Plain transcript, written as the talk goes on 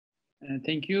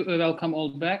Thank you. Welcome all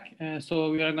back.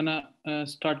 So we are gonna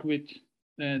start with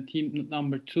team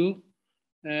number 2.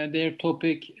 Their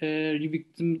topic,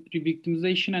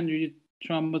 re-victimization and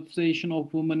re-traumatization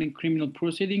of women in criminal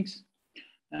proceedings.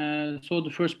 So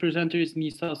the first presenter is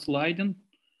Nisa Slaydon.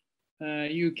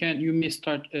 You may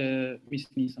start, Miss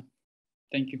Nisa.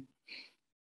 Thank you.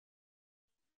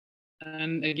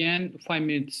 And again, 5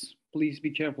 minutes. Please be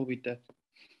careful with that.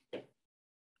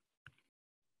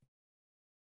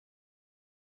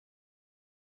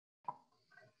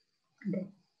 Okay.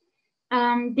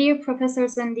 Dear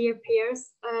professors and dear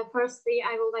peers, firstly,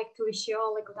 I would like to wish you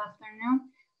all a good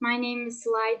afternoon. My name is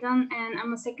Slaydon and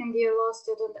I'm a second-year law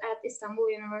student at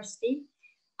Istanbul University.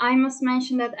 I must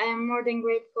mention that I am more than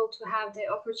grateful to have the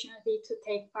opportunity to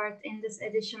take part in this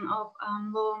edition of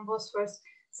Law on Bosphorus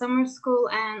Summer School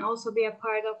and also be a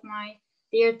part of my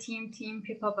dear team, Team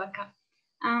Pippa Bacca.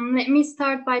 Let me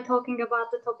start by talking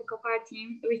about the topic of our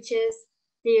team, which is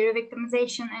the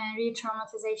re-victimization and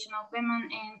re-traumatization of women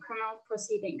in criminal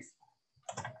proceedings.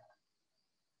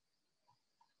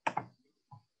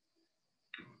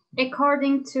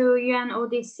 According to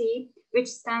UNODC, which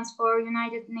stands for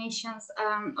United Nations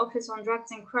Office on Drugs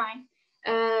and Crime,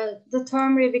 the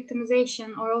term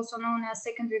re-victimization, or also known as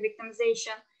secondary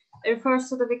victimization, refers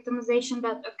to the victimization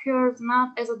that occurs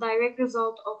not as a direct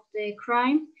result of the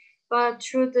crime, but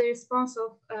through the response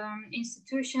of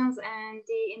institutions and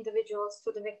the individuals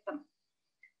to the victim.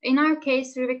 In our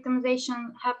case,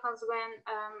 re-victimization happens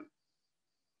when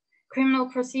criminal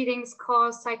proceedings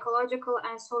cause psychological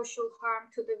and social harm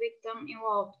to the victim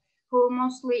involved, who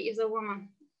mostly is a woman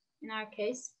in our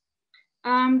case.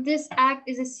 This act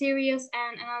is a serious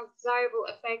and undesirable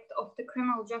effect of the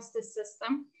criminal justice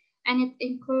system, and it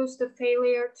includes the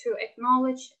failure to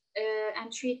acknowledge and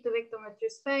treat the victim with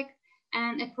respect,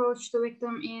 and approach the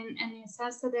victim in an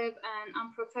insensitive and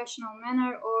unprofessional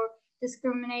manner, or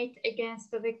discriminate against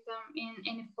the victim in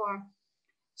any form.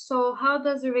 So how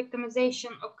does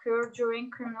re-victimization occur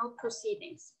during criminal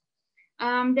proceedings?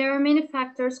 There are many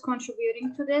factors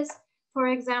contributing to this. For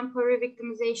example,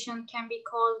 re-victimization can be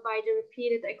caused by the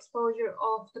repeated exposure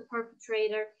of the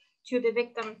perpetrator to the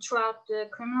victim throughout the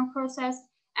criminal process,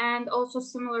 and also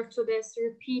similar to this,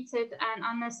 repeated and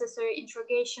unnecessary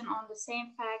interrogation on the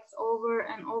same facts over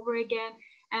and over again,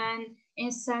 and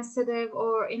insensitive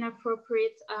or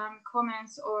inappropriate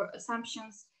comments or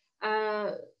assumptions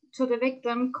to the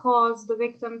victim cause the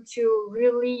victim to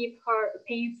relive her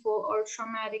painful or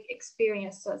traumatic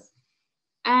experiences.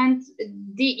 And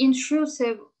the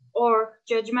intrusive or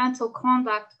judgmental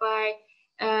conduct by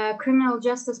criminal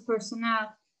justice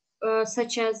personnel,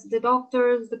 such as the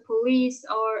doctors, the police,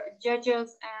 or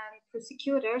judges and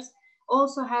prosecutors,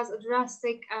 also has a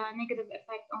drastic negative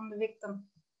effect on the victim.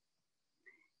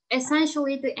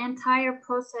 Essentially, the entire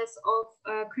process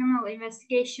of criminal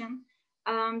investigation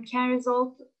can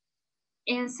result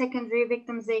in secondary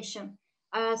victimization,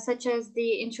 such as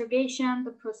the interrogation,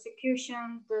 the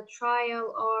prosecution, the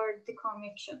trial, or the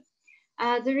conviction.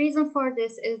 The reason for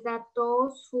this is that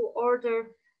those who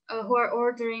are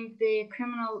ordering the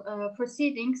criminal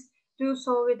proceedings do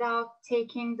so without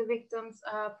taking the victim's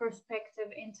perspective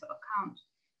into account.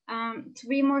 To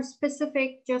be more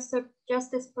specific,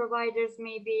 justice providers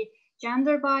may be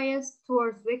gender biased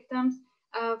towards victims,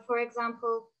 for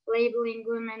example, labeling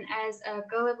women as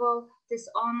gullible,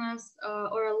 dishonest,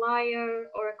 or a liar,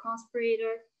 or a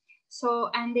conspirator.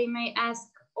 And they may ask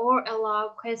or allow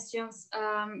questions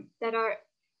that are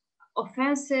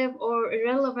offensive or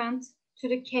irrelevant to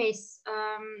the case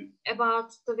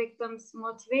about the victim's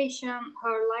motivation,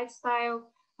 her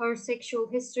lifestyle, her sexual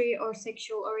history, or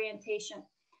sexual orientation.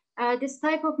 This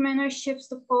type of manner shifts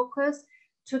the focus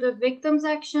to the victim's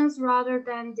actions rather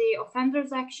than the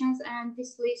offender's actions, and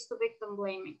this leads to victim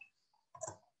blaming.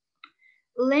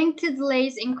 Lengthy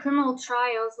delays in criminal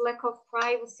trials, lack of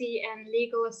privacy and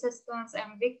legal assistance,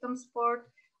 and victim support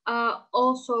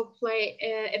also play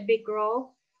a big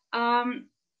role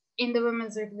in the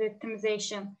women's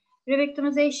re-victimization.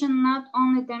 Re-victimization not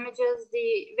only damages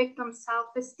the victim's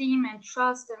self-esteem and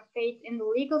trust and faith in the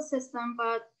legal system,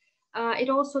 but it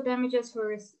also damages her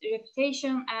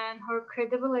reputation and her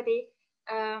credibility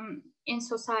in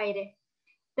society.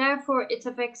 Therefore, it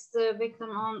affects the victim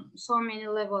on so many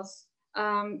levels,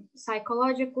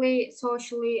 psychologically,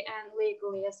 socially, and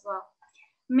legally as well.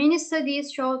 Many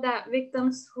studies show that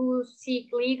victims who seek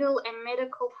legal and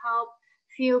medical help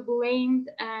feel blamed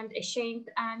and ashamed,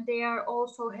 and they are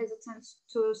also hesitant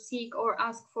to seek or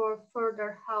ask for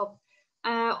further help.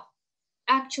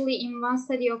 Actually, in one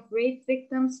study of rape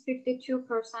victims, 52%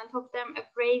 of them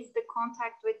appraised the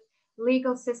contact with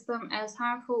legal system as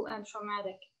harmful and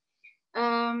traumatic.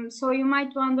 So you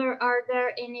might wonder, are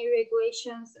there any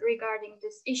regulations regarding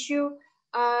this issue?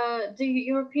 The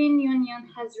European Union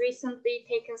has recently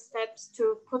taken steps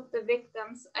to put the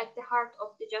victims at the heart of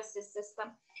the justice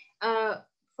system.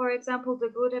 For example, the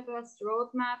Budapest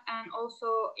Roadmap and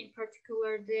also in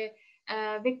particular the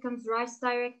Victims' Rights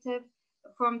Directive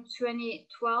from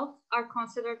 2012 are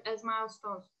considered as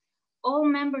milestones. All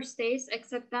member states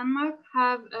except Denmark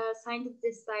have signed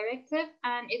this directive,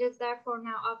 and it is therefore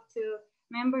now up to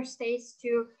member states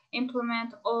to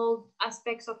implement all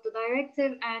aspects of the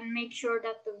directive and make sure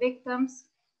that the victims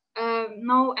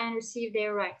know and receive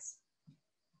their rights.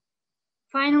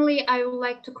 Finally, I would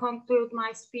like to conclude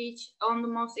my speech on the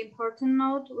most important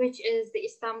note, which is the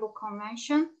Istanbul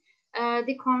Convention.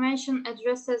 The convention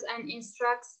addresses and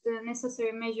instructs the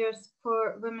necessary measures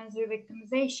for women's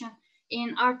re-victimization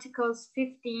in Articles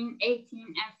 15, 18,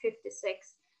 and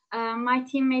 56. My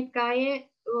teammate Gaye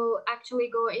will actually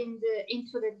go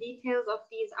into the details of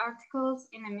these articles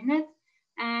in a minute.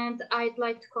 And I'd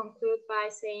like to conclude by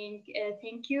saying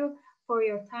thank you for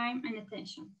your time and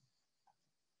attention.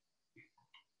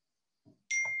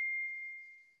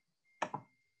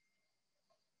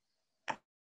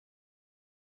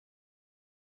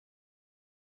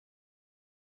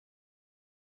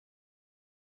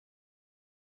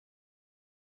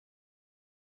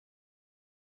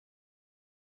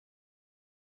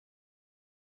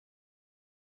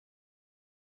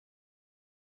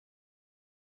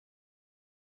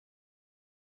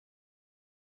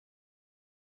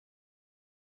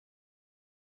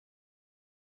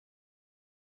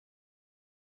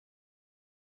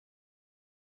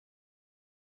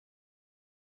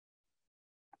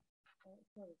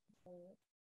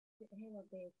 Hello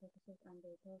there, professors and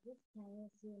their colleagues. Can you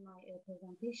see my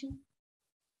presentation?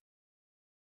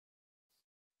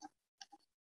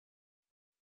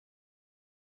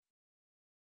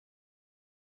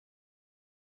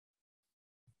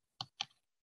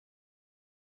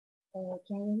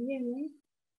 Can you hear me?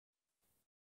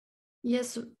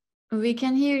 Yes, we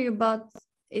can hear you, but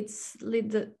it's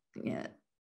little. Yeah.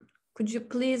 Could you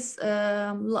please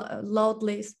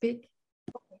loudly speak?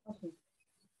 Okay.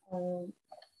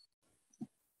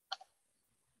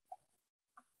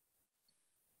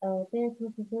 Dear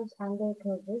professors and their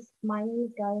colleagues, my name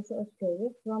is Gayesi Özköylü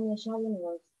from Yaşar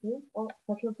University of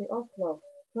Faculty of Law.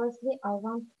 Firstly, I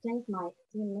want to thank my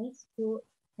teammates who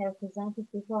have presented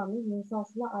before me, Nisa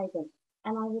Aydın,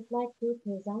 and I would like to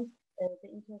present the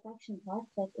introduction part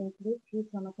that includes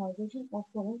re-traumatization of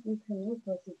women in criminal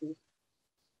proceedings.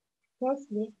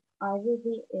 Firstly, I will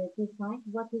define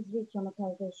what is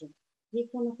re-traumatization.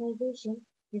 Re-traumatization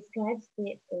describes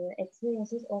the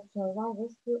experiences of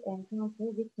survivors who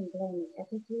encounter victim-blaming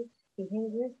attitudes,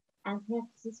 behaviors, and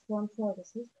practices from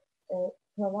services,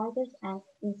 providers, and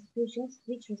institutions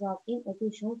which result in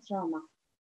additional trauma.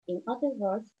 In other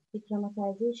words,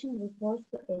 re-traumatization refers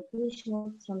to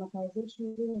additional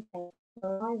traumatization during a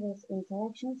survivor's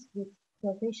interactions with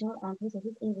professional and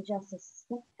processes in the justice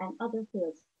system and other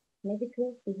fields,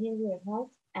 medical, behavioral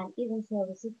health, and even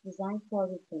services designed for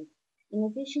victims. In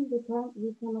addition, the term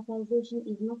re-traumatization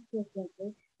is not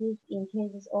frequently used in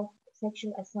cases of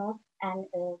sexual assault and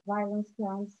violence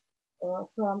crimes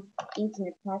from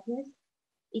intimate partners.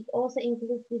 It also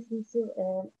includes dismissive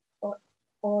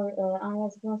or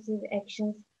unresponsive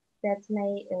actions that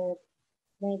may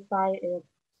made by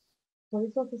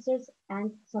police officers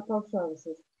and support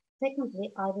services.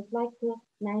 Secondly, I would like to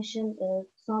mention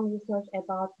some research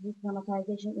about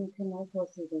re-traumatization in criminal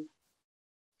proceedings.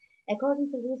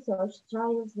 According to research,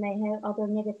 trials may have other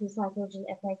negative psychological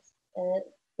effects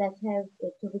that have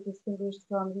to be distinguished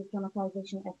from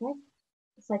re-traumatization effects,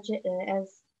 such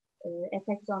as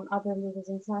effects on other losers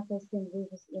in self-esteem,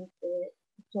 losers in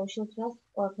social trust,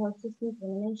 or persistent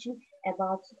rumination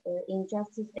about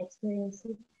injustice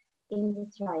experiences in the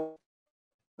trial.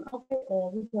 Other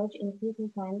research in fetal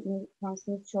times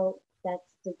show that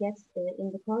the gaps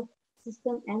in the court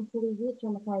system and fully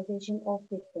re-traumatization of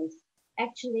victims.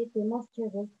 Actually, the most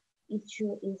troubled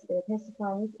issue is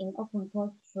testifying in open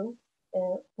court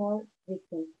for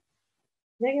victims.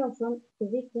 Very often, the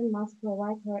victim must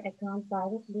provide her account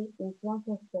directly in front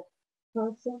of the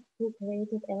person who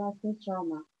created a lasting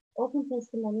trauma. Open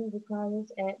testimony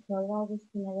requires a survivor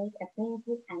to narrate a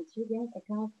painful and triggering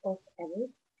account of abuse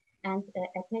and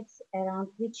attacks around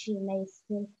which she may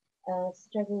still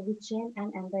struggle with shame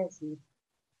and embarrassment.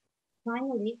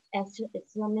 Finally, as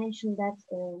it's mentioned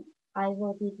that I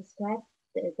will be described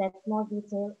that more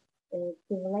detail the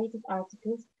related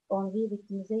articles on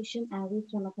re-victimization and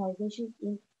re-traumatization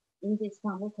in the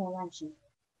Istanbul Convention.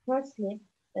 Firstly,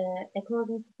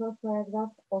 according to first paragraph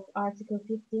of Article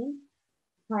 15,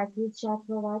 parties shall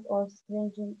provide or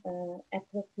strengthen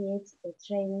appropriate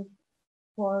training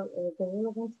for the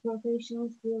relevant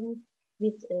professionals dealing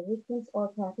with victims or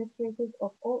perpetrators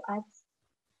of all acts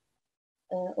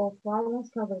of violence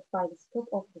covered by the scope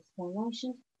of this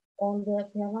convention on the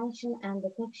prevention and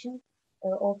detection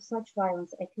of such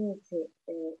violence equality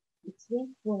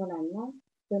between women and men,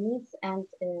 the needs and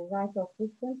rights of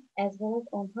victims, as well as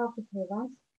on how to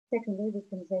prevent secondary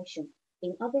victimization.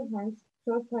 In other hands,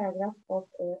 third paragraph of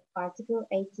Article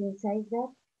 18 says that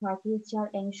parties shall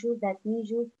ensure that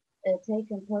measures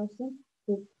taken pursuant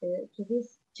to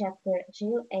this chapter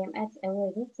shall aim at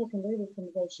avoiding secondary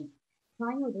victimization.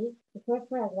 Finally, the third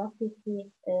paragraph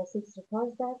 56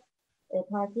 requires that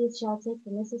parties shall take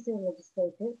the necessary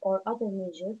legislative or other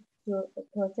measures to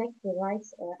protect the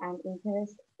rights and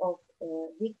interests of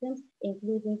victims,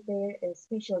 including their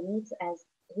special needs as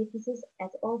witnesses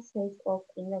at all stages of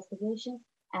investigation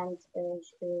and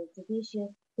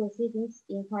judicial proceedings,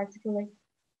 in particular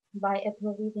by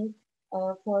providing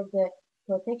for the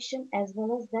protection as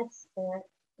well as that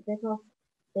of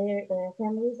their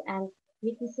families and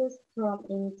witnesses from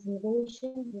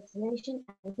intimidation, mutilation,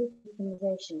 and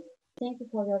victimization. Thank you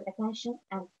for your attention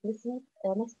and listening.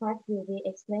 Next part will be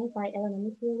explained by Elena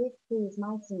Mikuli, who is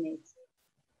my teammate.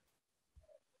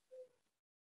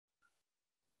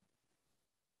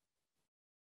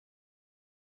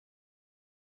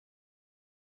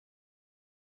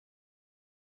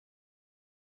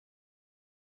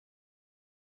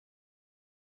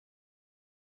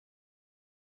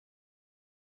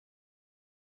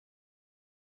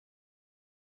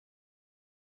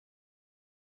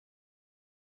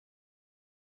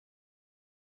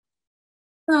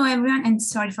 Hello everyone, and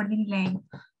sorry for the delay.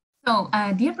 So,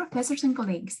 dear professors and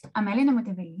colleagues, I'm Elena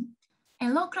Motevelli, a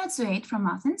law graduate from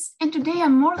Athens, and today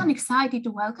I'm more than excited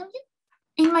to welcome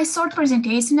you in my short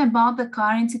presentation about the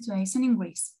current situation in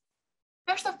Greece.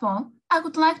 First of all, I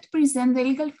would like to present the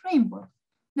legal framework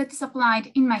that is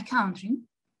applied in my country.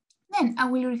 Then I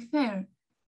will refer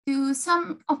to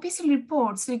some official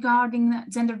reports regarding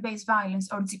gender-based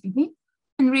violence, or GBV,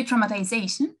 and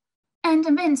re-traumatisation. And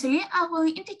eventually, I will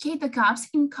indicate the gaps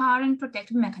in current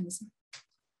protective mechanism.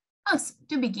 Also,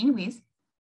 to begin with,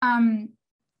 I'm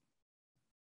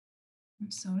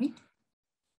sorry.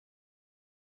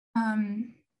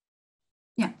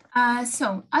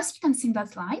 So as you can see in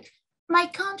that slide, my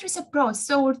country's approach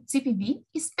towards GBV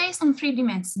is based on 3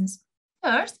 dimensions.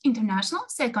 First, international;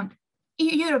 second,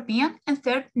 European; and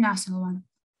third, national one.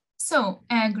 So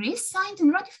Greece signed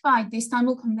and ratified the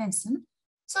Istanbul Convention,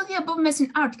 so the above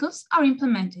mentioned articles are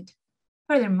implemented.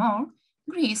 Furthermore,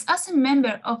 Greece, as a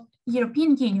member of the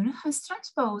European Union, has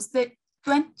transposed the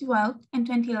 2012 and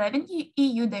 2011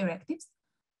 EU directives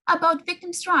about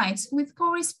victims' rights with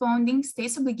corresponding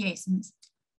state obligations.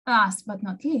 Last but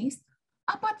not least,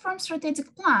 apart from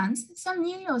strategic plans, some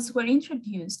new laws were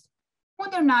introduced,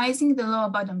 modernizing the law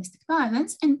about domestic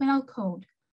violence and penal code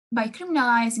by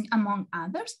criminalizing, among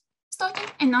others, stalking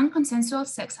and non-consensual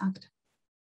sex act.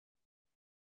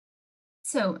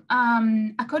 So,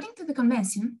 according to the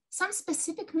convention, some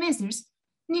specific measures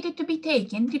needed to be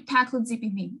taken to tackle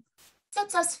GBV,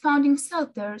 such as founding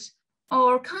shelters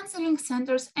or counseling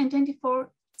centers and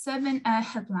 24/7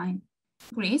 helpline.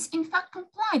 Greece, in fact,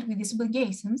 complied with these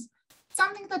obligations,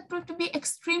 something that proved to be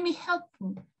extremely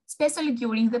helpful, especially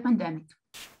during the pandemic.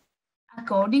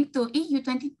 According to EU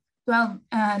 2012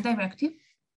 directive,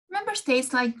 member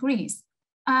states like Greece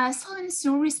shall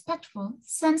ensure respectful,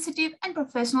 sensitive, and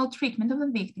professional treatment of the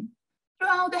victim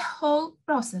throughout the whole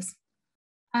process,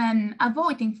 and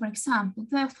avoiding, for example,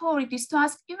 the authorities to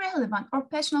ask irrelevant or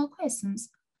personal questions,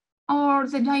 or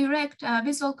the direct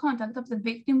visual contact of the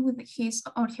victim with his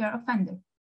or her offender.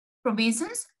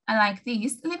 Provisions like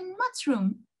these leaving much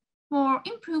room for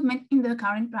improvement in the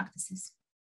current practices.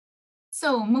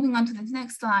 So, moving on to the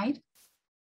next slide,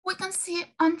 we can see,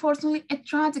 unfortunately, a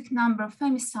tragic number of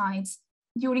femicides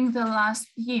during the last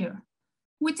year,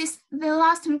 which is the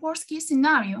last and worst case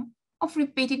scenario of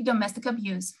repeated domestic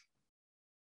abuse.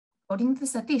 According to the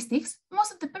statistics,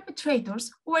 most of the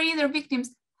perpetrators were either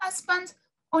victims' husbands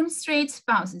or estranged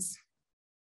spouses.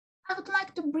 I would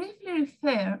like to briefly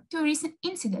refer to a recent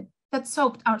incident that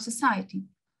shocked our society,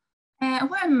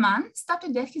 where a man stabbed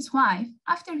to death his wife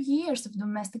after years of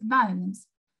domestic violence.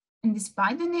 And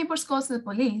despite the neighbors' calls to the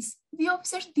police, the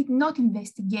officers did not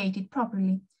investigate it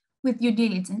properly with due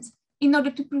diligence in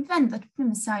order to prevent that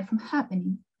femicide from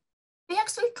happening. They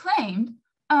actually claimed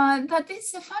that this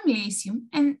is a family issue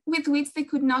and with which they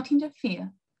could not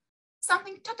interfere,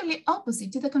 something totally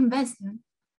opposite to the convention,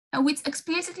 which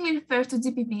explicitly refers to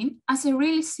GBV as a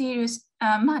really serious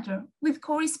matter with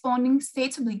corresponding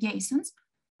state obligations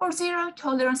or zero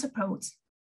tolerance approach.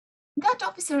 That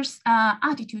officer's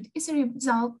attitude is a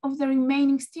result of the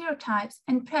remaining stereotypes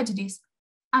and prejudice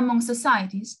among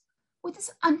societies, which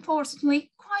is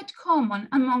unfortunately quite common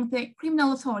among the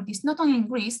criminal authorities, not only in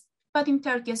Greece, but in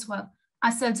Turkey as well,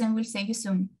 as Selcan will say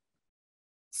soon.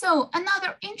 So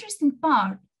another interesting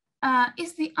part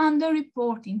is the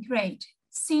underreporting rate,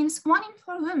 since 1 in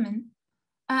 4 women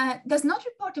does not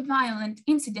report a violent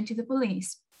incident to the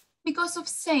police because of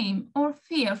shame or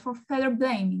fear for further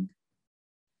blaming.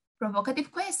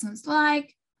 Provocative questions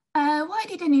like, why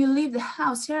didn't you leave the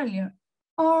house earlier?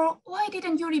 Or why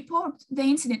didn't you report the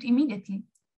incident immediately?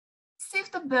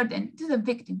 Shift the burden to the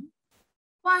victim,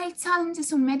 while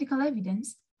challenges on medical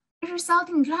evidence result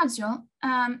in gradual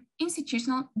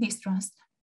institutional distrust.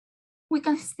 We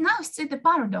can now see the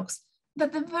paradox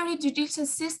that the very judicial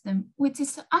system, which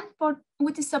is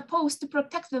supposed to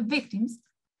protect the victims,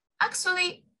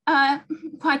 actually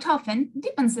quite often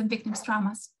deepens the victim's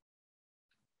traumas.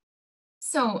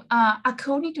 So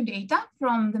according to data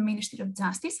from the Ministry of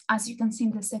Justice, as you can see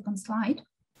in the second slide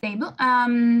table,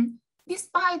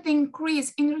 despite the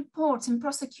increase in reports and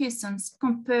prosecutions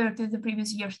compared to the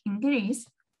previous years in Greece,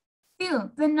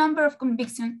 still the number of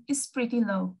convictions is pretty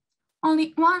low,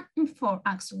 only 1 in 4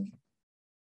 actually.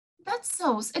 That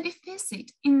shows a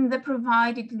deficit in the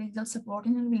provided legal support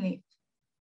and relief.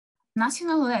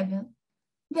 National level,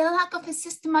 the lack of a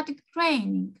systematic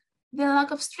training, the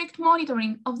lack of strict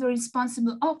monitoring of the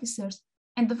responsible officers,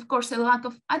 and of course, a lack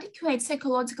of adequate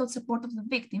psychological support of the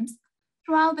victims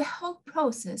throughout the whole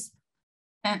process.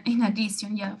 In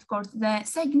addition, of course, the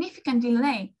significant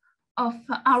delay of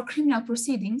our criminal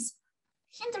proceedings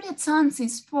hinder the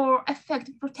chances for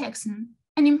effective protection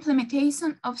and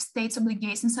implementation of states'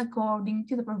 obligations according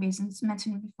to the provisions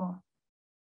mentioned before.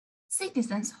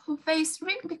 Citizens who face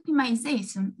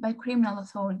re-victimization by criminal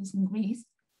authorities in Greece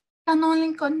can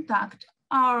only contact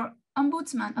our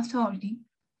ombudsman authority,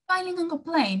 filing a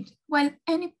complaint, while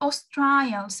any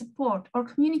post-trial support or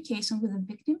communication with the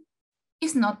victim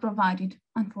is not provided,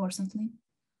 unfortunately.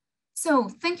 So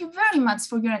thank you very much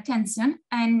for your attention.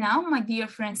 And now my dear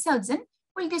friend Selcan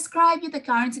will describe you the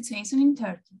current situation in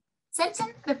Turkey.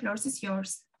 Selcan, the floor is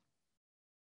yours.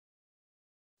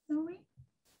 Sorry.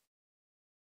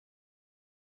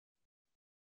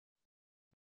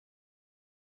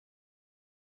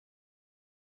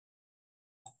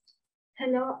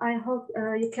 Hello, I hope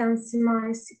you can see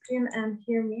my screen and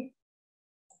hear me.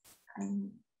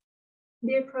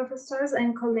 Dear professors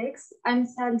and colleagues, I'm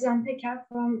Selcan Peker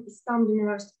from Istanbul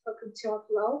University Faculty of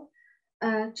Law.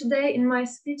 Today in my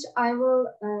speech, I will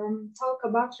talk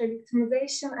about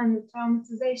re-victimization and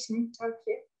re-traumatization in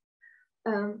Turkey.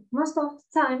 Most of the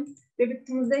time,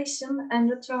 re-victimization and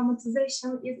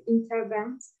re-traumatization is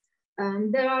interlinked.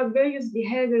 There are various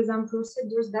behaviors and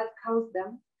procedures that cause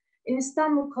them. In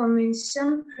Istanbul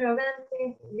Convention,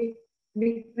 preventing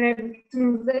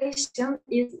re-victimization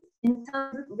is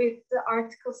intended with the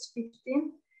Articles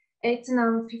 15, 18,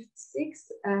 and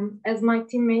 56, as my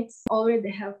teammates already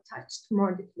have touched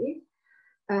more deeply.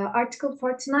 Article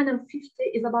 49 and 50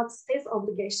 is about state's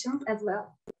obligations as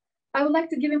well. I would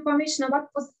like to give information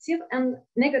about positive and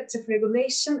negative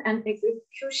regulation and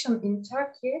execution in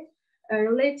Turkey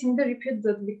relating the repeated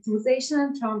victimization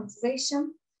and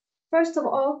traumatization. First of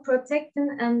all,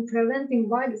 protecting and preventing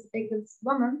violence against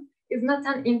women is not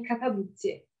an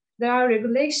incapability. There are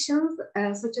regulations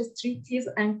such as treaties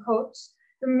and codes.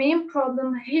 The main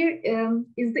problem here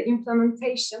is the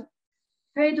implementation,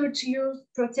 failure to use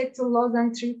protective laws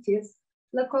and treaties,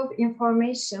 lack of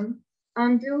information,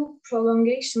 undue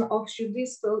prolongation of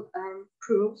judicial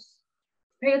proofs,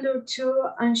 failure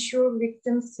to ensure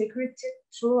victims' security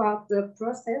throughout the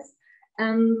process,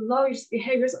 and lawyers'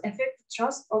 behaviors affect the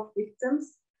trust of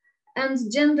victims, and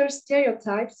gender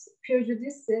stereotypes,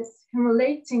 prejudices,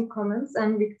 humiliating comments,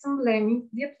 and victim blaming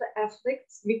deeply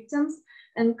afflicts victims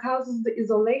and causes the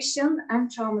isolation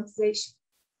and traumatization.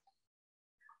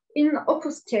 In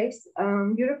Opus case,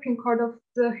 European Court of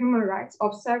the Human Rights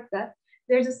observed that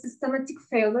there is a systematic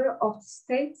failure of the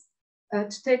states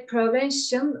to take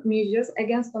prevention measures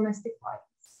against domestic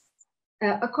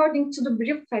violence. According to the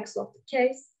brief facts of the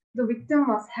case, the victim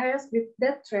was harassed with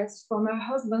death threats from her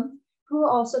husband, who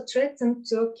also threatened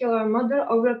to kill her mother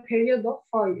over a period of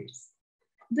 4 years.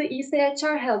 The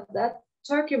ECHR held that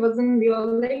Turkey was in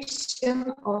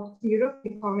violation of the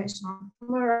European Convention on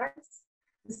Human Rights.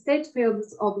 The state failed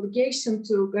its obligation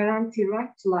to guarantee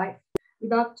right to life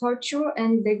without torture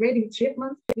and degrading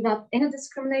treatment, without any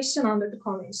discrimination under the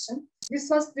convention. This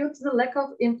was due to the lack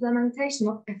of implementation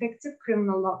of effective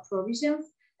criminal law provisions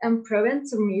and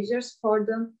preventive measures for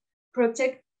the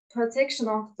protection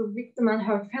of the victim and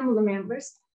her family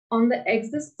members on the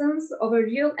existence of a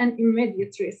real and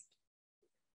immediate risk.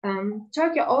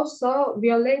 Turkey also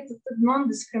violated the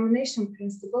non-discrimination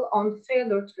principle on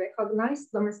failure to recognize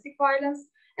domestic violence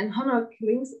and honor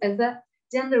killings as a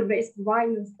gender-based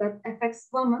violence that affects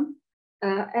women,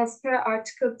 as per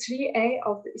Article 3A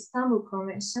of the Istanbul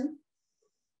Convention.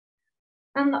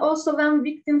 And also when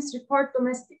victims report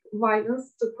domestic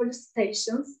violence to police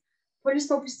stations, police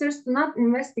officers do not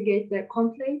investigate their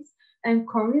complaints and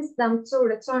convince them to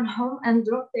return home and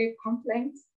drop their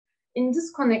complaints. In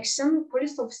this connection,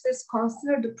 police officers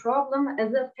consider the problem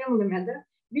as a family matter,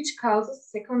 which causes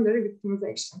secondary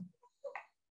victimization.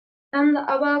 And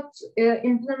about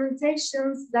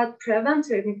implementations that prevent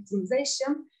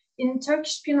re-victimization, in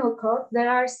Turkish Penal Code, there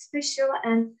are special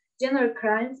and general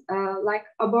crimes like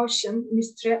abortion,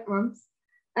 mistreatment,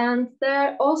 and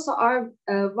there also are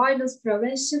violence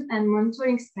prevention and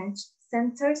monitoring centers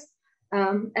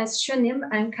as Şönim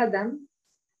and Kadem,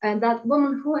 and that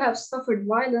women who have suffered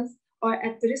violence or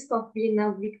at the risk of being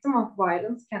a victim of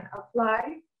violence can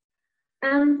apply.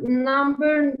 And law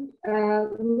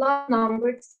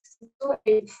number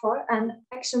 284 and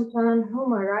Action Plan on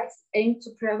Human Rights aim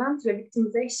to prevent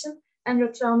re-victimization and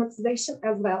re-traumatization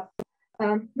as well.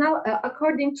 Now,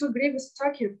 according to Grievous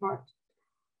Turkey report,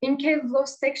 in cases of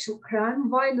sexual crime,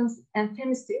 violence, and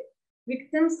femicide,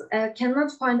 victims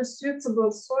cannot find a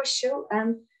suitable social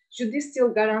and judicial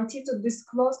guarantee to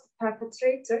disclose the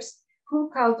perpetrators who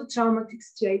caused the traumatic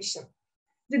situation.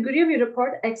 The Grievous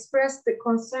report expressed the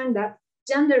concern that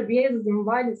gender-based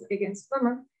violence against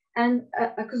women and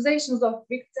accusations of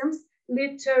victims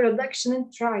lead to a reduction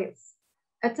in trials.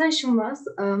 Attention was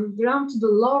drawn to the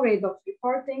low rate of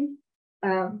reporting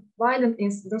violent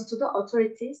incidents to the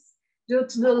authorities due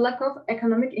to the lack of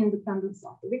economic independence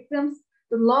of the victims,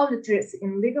 the low literacy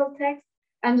in legal text,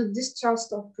 and the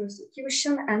distrust of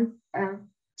prosecution and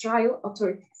trial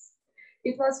authorities.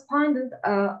 It was pointed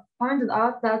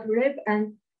out that rape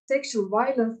and sexual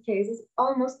violence cases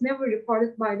almost never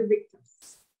reported by the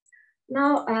victims.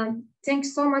 Now,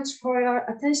 thanks so much for your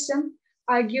attention.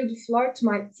 I give the floor to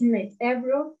my teammate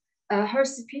Ebru. Her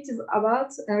speech is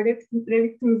about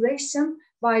re-victimization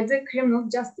by the criminal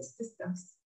justice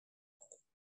systems.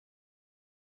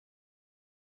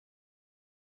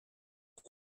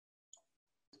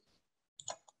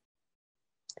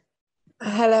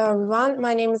 Hello everyone,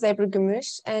 my name is Ebru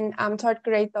Gümüş and I'm third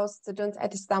grade law student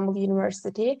at Istanbul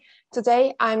University.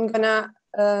 Today I'm gonna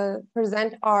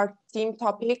present our theme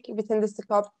topic within the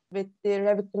scope with the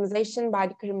re-victimization by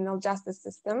the criminal justice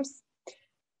systems.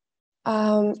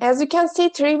 As you can see,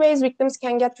 3 ways victims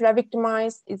can get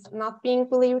re-victimized is not being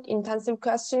believed, intensive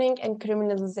questioning, and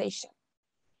criminalization.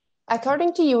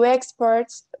 According to UA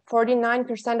experts,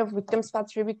 49% of victims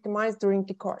felt re-victimized during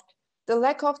the court. The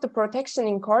lack of the protection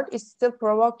in court is still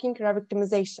provoking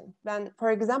re-victimization when,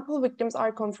 for example, victims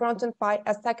are confronted by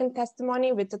a second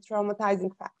testimony with the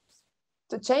traumatizing facts.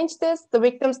 To change this, the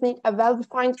victims need a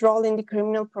well-defined role in the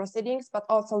criminal proceedings, but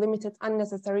also limited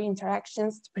unnecessary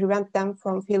interactions to prevent them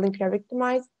from feeling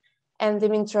re-victimized and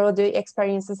living through the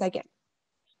experiences again.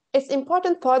 It's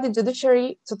important for the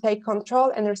judiciary to take control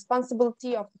and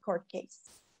responsibility of the court case.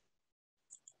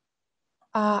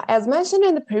 As mentioned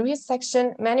in the previous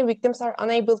section, many victims are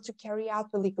unable to carry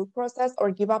out the legal process or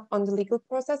give up on the legal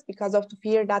process because of the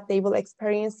fear that they will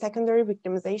experience secondary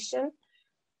victimization.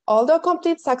 Although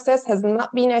complete success has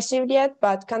not been achieved yet,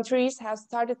 but countries have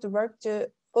started to work to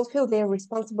fulfill their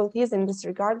responsibilities in this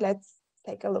regard. Let's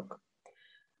take a look.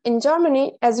 In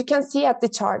Germany, as you can see at the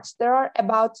chart, there are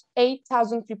about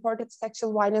 8,000 reported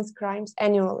sexual violence crimes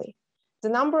annually. The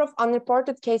number of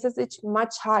unreported cases is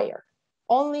much higher.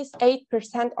 Only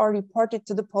 8% are reported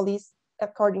to the police,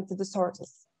 according to the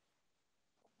sources.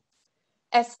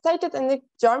 As stated in the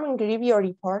German Grevio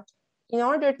report, in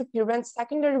order to prevent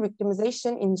secondary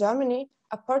victimization in Germany,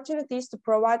 opportunities to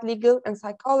provide legal and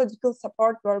psychological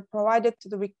support were provided to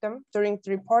the victim during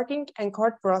the reporting and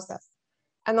court process,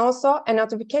 and also a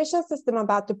notification system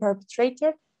about the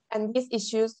perpetrator, and these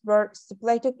issues were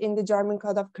stipulated in the German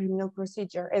Code of Criminal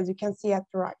Procedure, as you can see at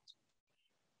the right.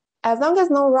 As long as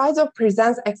no right of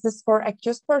presence exists for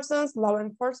accused persons, law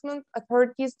enforcement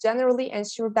authorities generally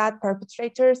ensure that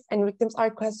perpetrators and victims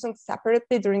are questioned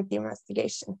separately during the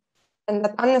investigation, and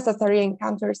that unnecessary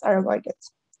encounters are avoided.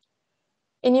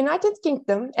 In United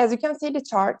Kingdom, as you can see the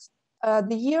chart,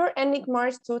 the year ending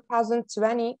March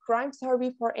 2020, Crime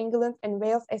Survey for England and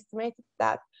Wales estimated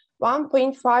that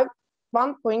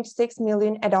 1.6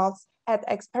 million adults had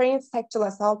experienced sexual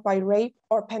assault by rape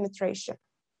or penetration.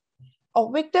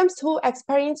 Of victims who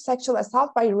experienced sexual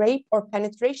assault by rape or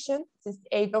penetration since the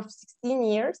age of 16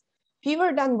 years,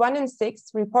 fewer than 1 in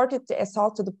 6 reported the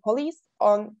assault to the police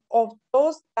of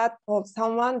those that told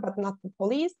someone but not the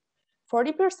police,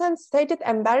 40% stated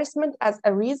embarrassment as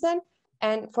a reason,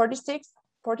 and 48%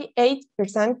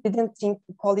 didn't think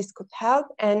the police could help,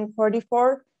 and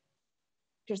 44%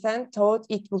 thought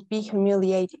it would be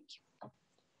humiliating.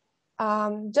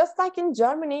 Just like in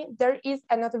Germany, there is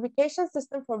a notification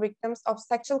system for victims of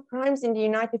sexual crimes in the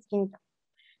United Kingdom.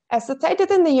 As stated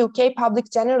in the UK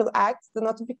Public General Act, the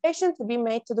notification to be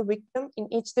made to the victim in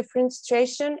each different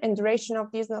situation and duration of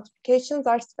these notifications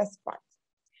are specified.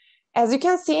 As you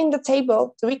can see in the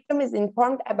table, the victim is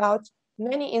informed about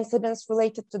many incidents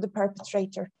related to the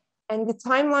perpetrator, and the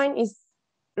timeline is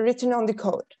written on the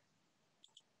code.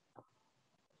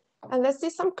 And let's see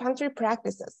some country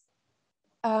practices.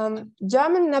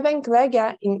 German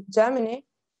Nebenkläger in Germany,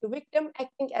 the victim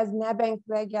acting as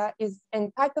Nebenkläger is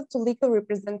entitled to legal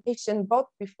representation both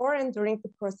before and during the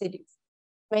proceedings.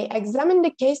 May examine the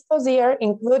case dossier,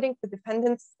 including the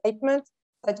defendant's statement,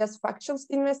 such as factual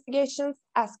investigations,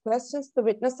 ask questions to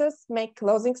witnesses, make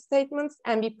closing statements,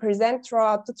 and be present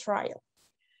throughout the trial.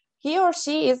 He or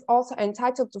she is also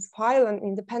entitled to file an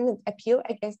independent appeal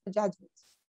against the judgment.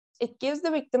 It gives the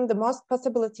victim the most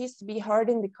possibilities to be heard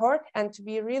in the court and to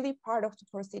be really part of the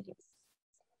proceedings.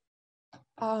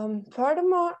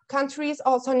 Furthermore, countries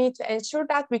also need to ensure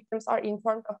that victims are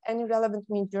informed of any relevant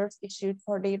measures issued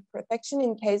for their protection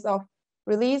in case of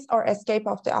release or escape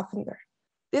of the offender.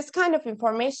 This kind of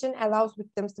information allows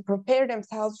victims to prepare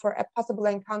themselves for a possible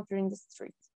encounter in the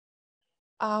street.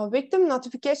 Victim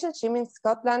notification scheme in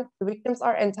Scotland, the victims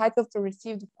are entitled to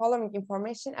receive the following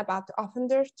information about the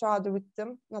offender through the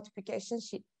victim notification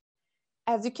sheet.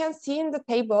 As you can see in the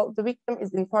table, the victim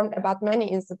is informed about many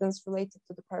incidents related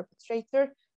to the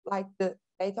perpetrator, like the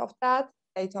date of death,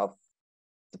 date of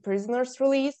the prisoner's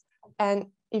release, and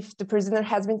if the prisoner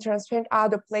has been transferred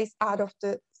out of place out of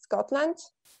the Scotland,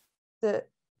 the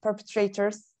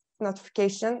perpetrator's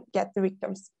notification get the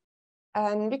victims.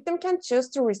 And victim can choose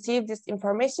to receive this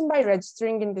information by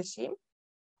registering in the scheme.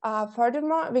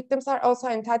 Furthermore, victims are also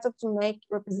entitled to make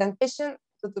representation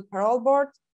to the parole board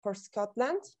for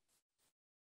Scotland.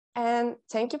 And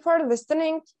thank you for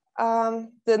listening.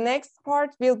 The next part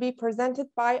will be presented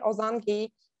by Ozan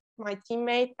Geyik, my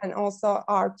teammate and also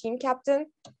our team captain.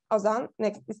 Ozan,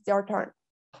 next is your turn.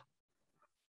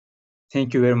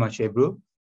 Thank you very much, Ebru.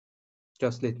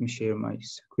 Just let me share my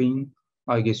screen.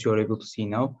 I guess you're able to see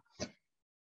now.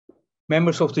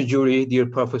 Members of the jury, dear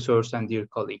professors and dear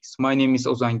colleagues, my name is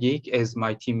Ozan Geyik, as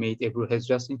my teammate Ebru has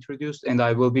just introduced, and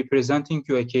I will be presenting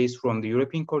you a case from the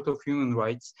European Court of Human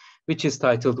Rights, which is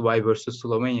titled Y versus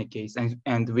Slovenia case,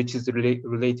 and which is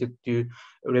related to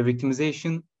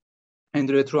re-victimization and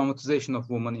re-traumatisation of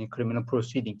women in criminal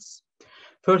proceedings.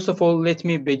 First of all, let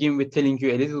me begin with telling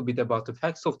you a little bit about the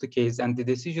facts of the case and the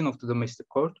decision of the domestic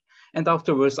court, and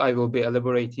afterwards I will be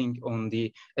elaborating on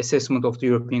the assessment of the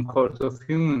European Court of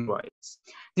Human Rights.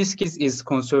 This case is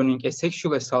concerning a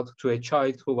sexual assault to a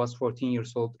child who was 14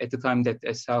 years old at the time that the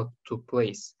assault took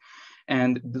place.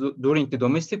 And during the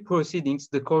domestic proceedings,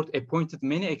 the court appointed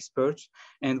many experts,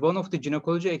 and one of the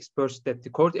gynecology experts that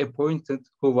the court appointed,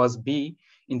 who was B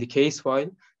in the case file,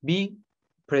 B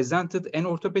presented an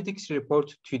orthopedics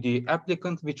report to the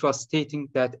applicant, which was stating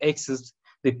that X's,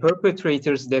 the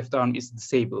perpetrator's left arm, is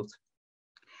disabled.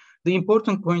 The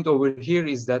important point over here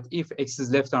is that if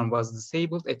X's left arm was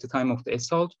disabled at the time of the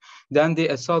assault, then the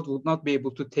assault would not be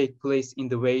able to take place in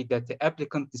the way that the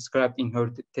applicant described in her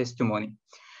testimony.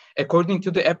 According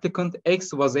to the applicant,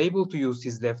 X was able to use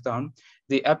his left arm.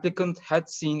 The applicant had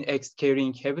seen X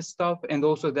carrying heavy stuff, and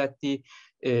also that the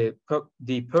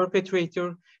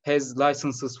perpetrator has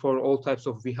licenses for all types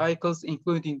of vehicles,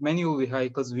 including manual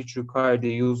vehicles, which require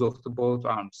the use of the both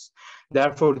arms.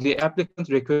 Therefore, the applicant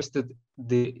requested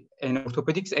an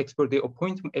orthopedics expert, the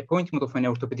appointment of an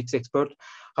orthopedics expert.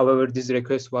 However, this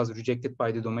request was rejected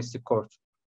by the domestic court.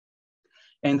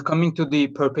 And coming to the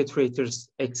perpetrator's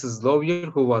X's lawyer,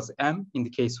 who was M in the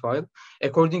case file,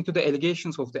 according to the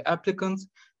allegations of the applicant,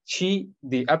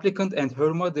 the applicant and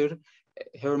her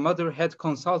mother had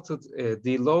consulted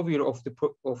the lawyer of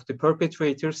the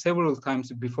perpetrator several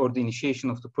times before the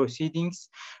initiation of the proceedings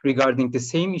regarding the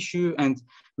same issue, and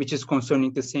which is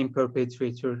concerning the same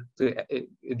perpetrator,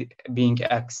 being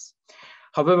X.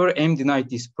 However, M denied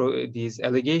these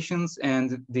allegations,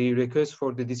 and the request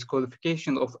for the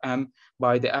disqualification of M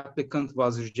by the applicant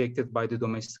was rejected by the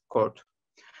domestic court.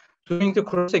 During the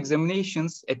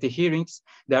cross-examinations at the hearings,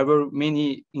 there were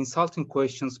many insulting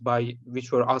questions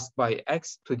which were asked by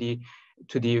X to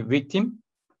the victim.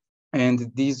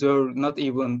 And these were not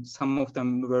even, some of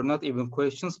them were not even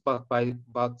questions,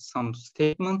 but some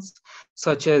statements,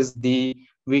 such as the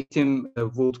victim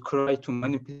would cry to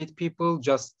manipulate people,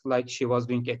 just like she was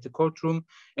doing at the courtroom.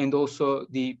 And also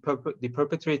the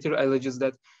perpetrator alleges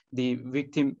that the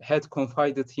victim had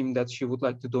confided him that she would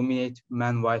like to dominate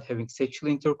men while having sexual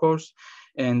intercourse,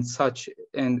 and such,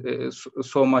 and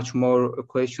so much more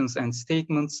questions and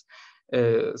statements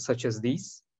such as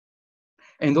these.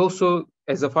 And also,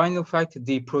 as a final fact,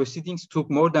 the proceedings took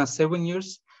more than 7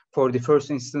 years for the first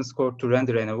instance court to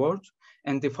render an award.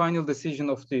 And the final decision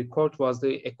of the court was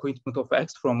the acquittal of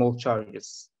X from all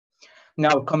charges.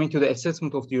 Now, coming to the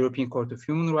assessment of the European Court of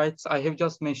Human Rights, I have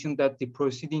just mentioned that the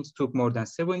proceedings took more than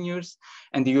 7 years,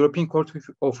 and the European Court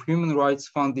of Human Rights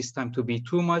found this time to be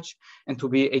too much and to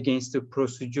be against the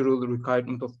procedural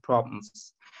requirement of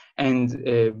provenance. And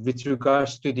with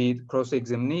regards to the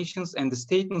cross-examinations and the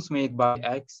statements made by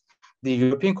X, the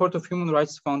European Court of Human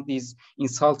Rights found these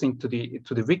insulting to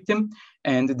the victim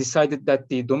and decided that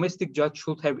the domestic judge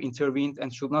should have intervened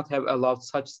and should not have allowed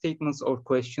such statements or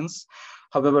questions.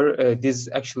 However, this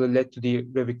actually led to the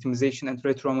re-victimization and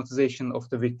re-traumatization of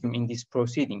the victim in these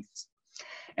proceedings.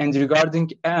 And regarding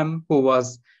M, who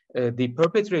was the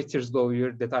perpetrator's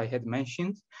lawyer that I had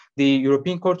mentioned, the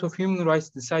European Court of Human Rights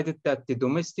decided that the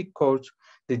domestic court,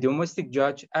 the domestic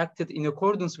judge acted in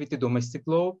accordance with the domestic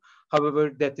law,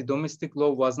 however, that the domestic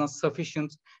law was not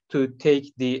sufficient to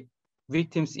take the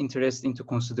victim's interest into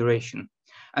consideration.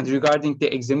 And regarding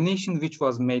the examination which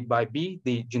was made by B,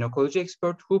 the gynecology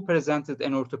expert who presented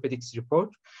an orthopedics report,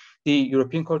 the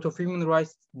European Court of Human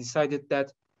Rights decided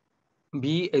that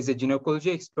B, as a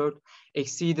gynecology expert,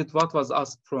 exceeded what was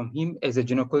asked from him as a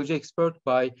gynecology expert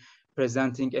by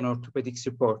presenting an orthopedics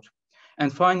report.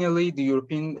 And finally, the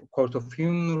European Court of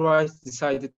Human Rights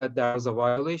decided that there was a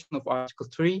violation of Article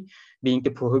 3, being the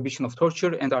prohibition of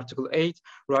torture, and Article 8,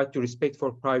 right to respect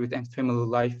for private and family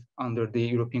life under the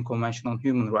European Convention on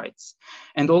Human Rights.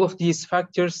 And all of these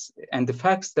factors and the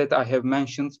facts that I have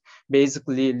mentioned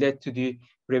basically led to the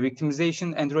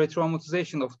re-victimization and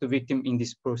re-traumatization of the victim in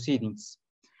these proceedings.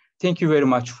 Thank you very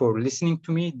much for listening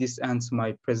to me. This ends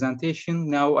my presentation.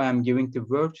 Now I am giving the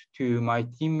word to my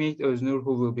teammate Öznur,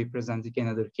 who will be presenting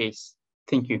another case.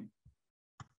 Thank you.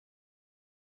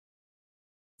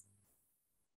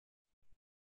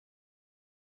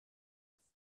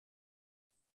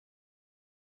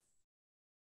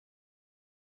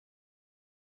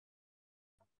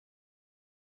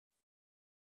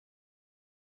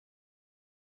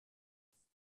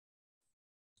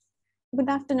 Good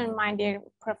afternoon, my dear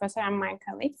professor and my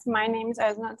colleagues. My name is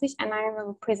Öznur and I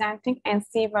will be presenting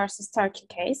NC versus Turkey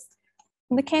case.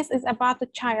 The case is about the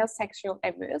child sexual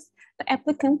abuse. The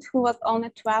applicant, who was only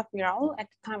 12-year-old at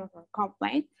the time of her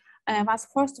complaint, was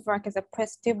forced to work as a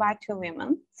prostitute by 2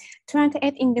 women.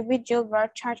 28 individuals were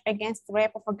charged against the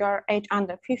rape of a girl aged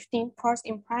under 15, forced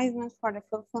imprisonment for the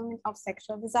fulfillment of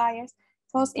sexual desires,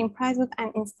 forced imprisonment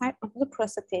and incitement to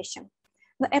prostitution.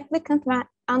 The applicant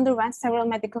underwent several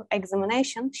medical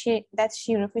examinations that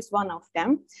she refused one of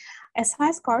them. A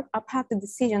size court upheld the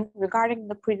decision regarding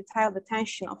the pretrial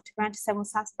detention of 27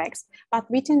 suspects, but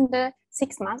within the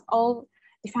 6 months, all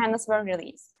defendants were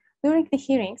released. During the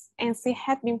hearings, NC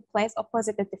had been placed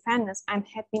opposite the defendants and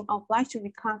had been obliged to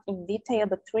recount in detail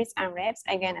the threats and rapes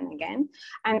again and again.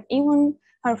 And even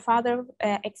her father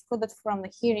excluded from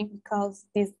the hearing because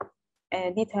this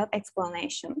detailed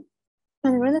explanation.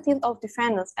 And relatives of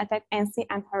defendants attacked NC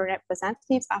and her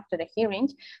representatives after the hearing.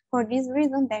 For this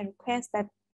reason, they request that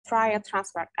trial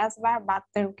transferred elsewhere, but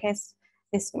the request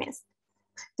dismissed.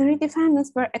 The 3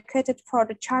 defendants were acquitted for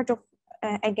the charge of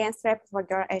against rape of a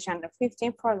girl aged under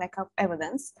 15 for lack of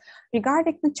evidence.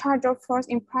 Regarding the charge of forced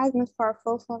imprisonment for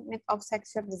fulfillment of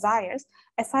sexual desires,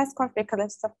 a size court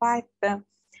reclassified the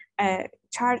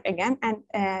charge again and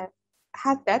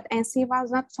had that NC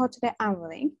was not totally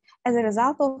unwilling. As a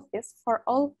result of this, for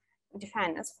all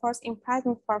defendants, forced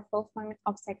imprisonment for fulfillment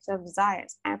of sexual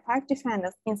desires, and 5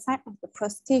 defendants incitement to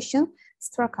prostitution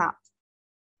struck out.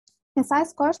 The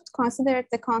size court considered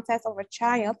the contest of a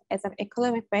child as an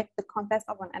equivalent with the contest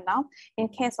of an adult in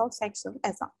case of sexual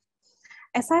assault.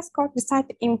 A size court decided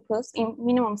to impose a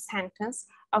minimum sentence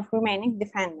of remaining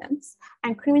defendants,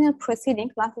 and criminal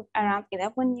proceedings lasted around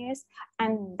 11 years,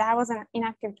 and there was an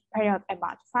inactive period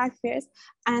about 5 years,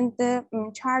 and the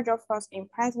charge of forced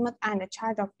imprisonment and the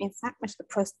charge of incitement to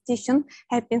prostitution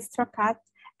had been struck out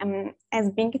as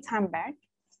being time-barred.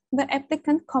 The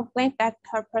applicant complained that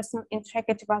her personal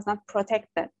integrity was not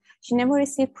protected. She never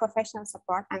received professional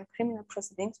support and criminal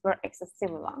proceedings were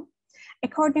excessively long.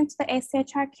 According to the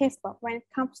ACHR case law, when it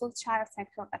comes to child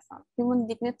sexual assault, human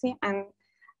dignity and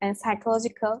and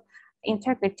psychological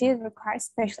integrity requires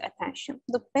special attention.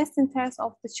 The best interest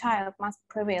of the child must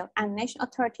prevail, and national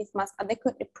authorities must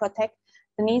adequately protect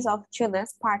the needs of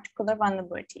children's particular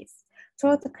vulnerabilities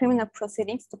through the criminal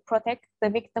proceedings to protect the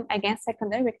victim against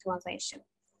secondary victimization.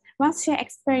 What she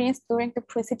experienced during the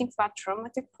proceedings was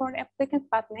traumatic for the applicant,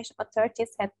 but national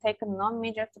authorities had taken no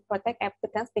measure to protect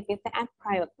applicants' dignity and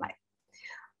private life.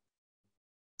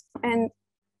 And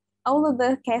although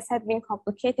the case had been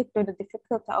complicated due to the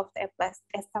difficulty of the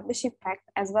establishing fact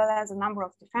as well as the number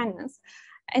of defendants,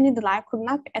 any delay could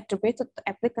not be attributed to the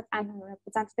applicant and her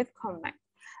representative conduct.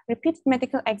 Repeated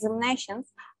medical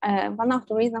examinations, one of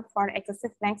the reasons for the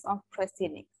excessive length of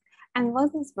proceedings. And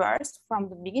what is worse, from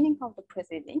the beginning of the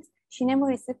proceedings, she never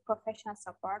received professional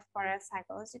support for a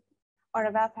psychologist or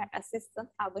a welfare assistant,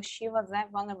 although she was in a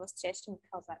vulnerable situation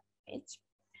because of age.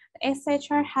 The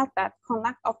SHR held that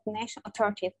conduct of the national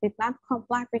authorities did not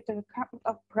comply with the requirement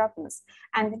of provenance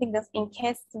and did this in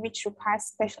cases which require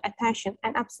special attention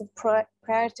and absolute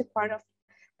priority for the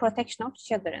protection of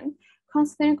children.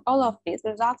 Considering all of this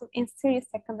resulted in serious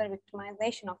secondary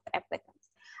victimization of the applicants.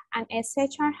 And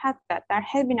SHR held that there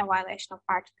had been a violation of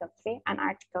Article 3 and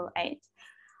Article 8.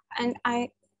 And I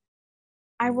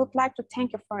would like to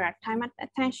thank you for your time and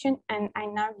attention, and I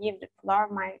now give the floor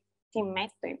to my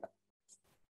teammate, Duygu.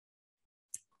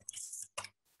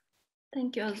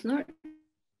 Thank you, Öznur.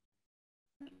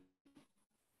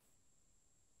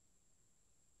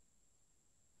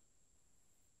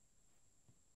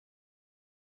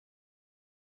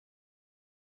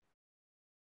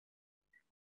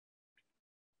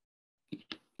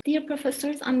 Dear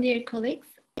professors and dear colleagues,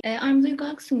 I'm Duygu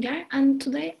Aksunger, and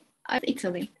today I'm in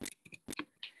Italy.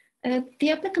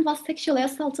 The applicant was sexually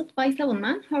assaulted by 7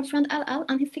 men, her friend LL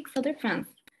and his 6 other friends.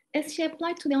 As she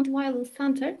applied to the anti-violence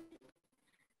center,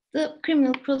 the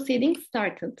criminal proceedings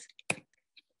started.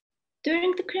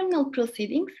 During the criminal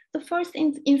proceedings, the first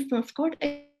instance court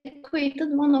acquitted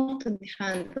one of the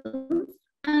defendants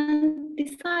and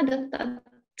decided that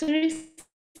the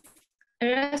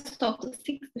rest of the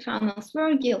 6 defendants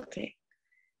were guilty.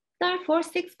 Therefore,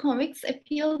 6 convicts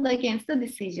appealed against the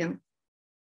decision.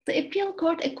 The appeal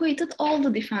court acquitted all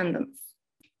the defendants.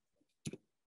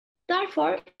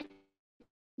 Therefore,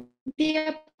 the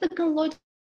applicant lodged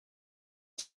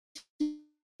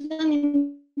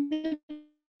an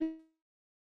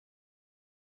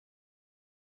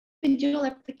individual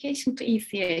application to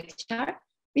ECHR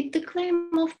with the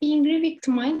claim of being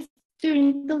re-victimized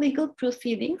during the legal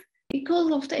proceedings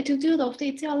because of the attitude of the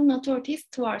Italian authorities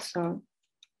towards her.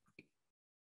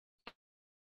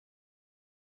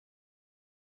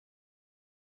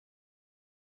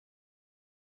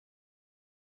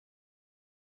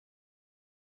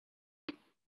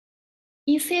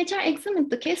 ECHR examined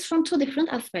the case from 2 different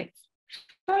aspects.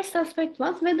 First aspect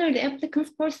was whether the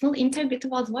applicant's personal integrity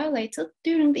was violated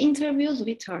during the interviews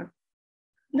with her.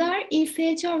 There,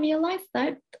 ECHR realized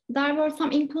that there were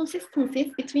some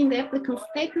inconsistencies between the applicant's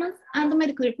statements and the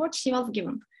medical report she was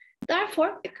given.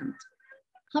 Therefore,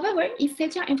 however,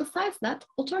 ECHR emphasized that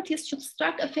authorities should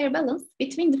strike a fair balance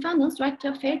between defendants' right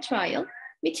to a fair trial,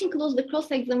 which includes the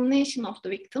cross-examination of the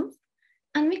victims,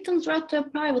 and victims' right to a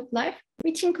private life,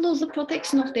 which includes the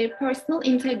protection of their personal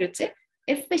integrity,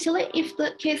 especially if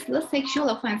the case is a sexual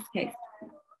offense case.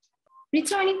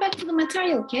 Returning back to the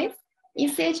material case,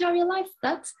 ECHR realized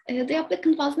that the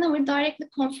applicant was never directly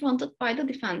confronted by the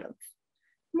defendants.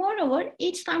 Moreover,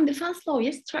 each time defense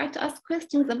lawyers tried to ask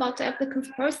questions about the applicant's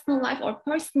personal life or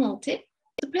personality,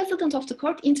 the president of the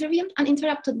court intervened and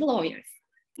interrupted the lawyers.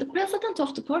 The president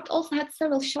of the court also had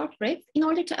several short breaks in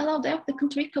order to allow the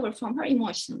applicant to recover from her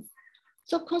emotions.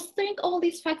 So considering all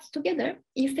these facts together,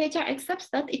 ECHR accepts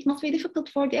that it must be difficult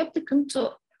for the applicant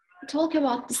to talk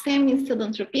about the same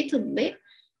incident repeatedly.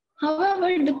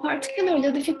 However, the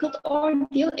particularly difficult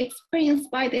ordeal experienced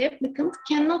by the applicant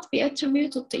cannot be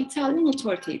attributed to Italian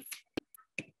authorities.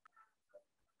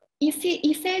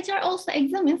 ECHR also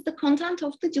examines the content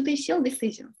of the judicial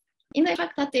decisions. In the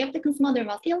fact that the applicant's mother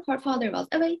was ill, her father was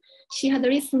away, she had a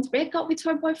recent breakup with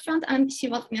her boyfriend, and she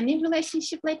was in a new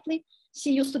relationship lately.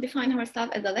 She used to define herself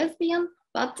as a lesbian,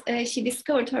 but she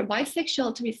discovered her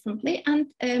bisexuality recently, and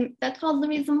that was the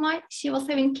reason why she was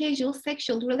having casual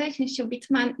sexual relationship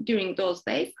with men during those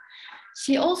days.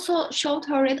 She also showed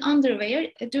her red underwear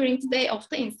during the day of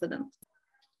the incident.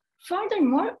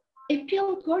 Furthermore,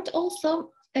 appeal court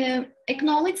also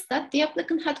acknowledged that the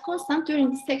applicant had consent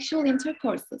during the sexual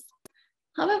intercourses.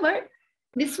 However,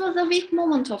 this was a weak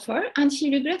moment of her, and she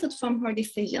regretted from her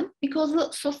decision because the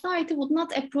society would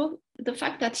not approve the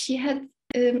fact that she had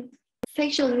a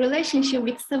sexual relationship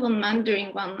with 7 men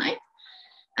during one night.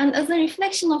 And as a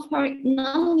reflection of her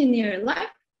non-linear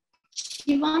life,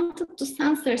 she wanted to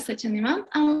censor such an event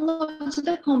and lodge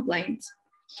the complaint.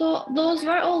 So those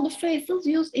were all the phrases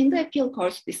used in the appeal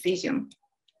court's decision.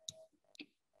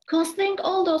 Considering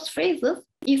all those phrases,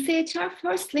 ECHR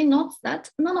firstly notes that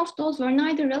none of those were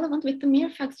neither relevant with the mere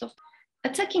facts of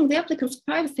attacking the applicant's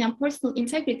privacy and personal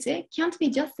integrity can't be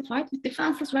justified with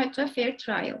defense's right to a fair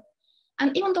trial.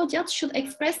 And even though judges should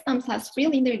express themselves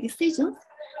freely in their decisions,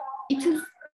 it is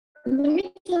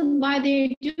limited by their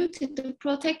duty to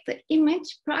protect the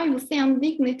image, privacy, and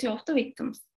dignity of the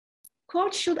victims.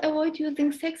 Courts should avoid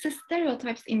using sexist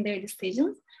stereotypes in their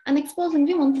decisions and exposing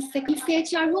women to sex.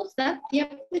 ECHR rules that the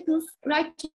applicant's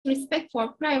right to respect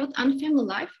for private and family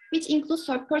life, which includes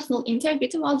her personal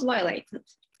integrity, was violated.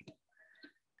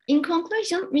 In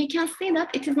conclusion, we can see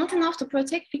that it is not enough to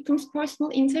protect victims' personal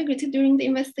integrity during the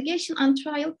investigation and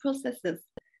trial processes.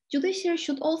 Judiciary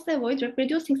should also avoid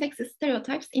reproducing sexist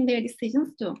stereotypes in their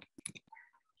decisions too.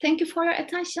 Thank you for your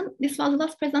attention. This was the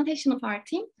last presentation of our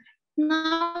team.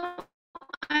 Now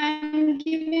I'm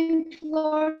giving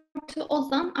floor to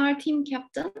Ozan, our team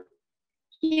captain.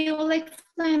 He will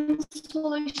explain the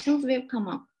solutions we've come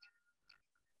up.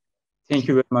 Thank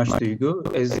you very much,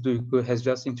 Duygu. As Duygu has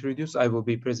just introduced, I will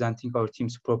be presenting our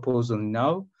team's proposal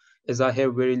now. As we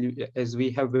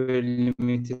have very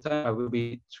limited time, I will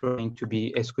be trying to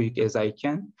be as quick as I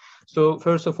can. So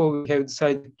first of all, we have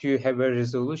decided to have a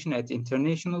resolution at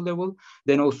international level,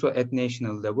 then also at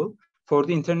national level. For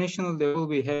the international level,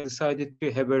 we have decided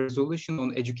to have a resolution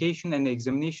on education and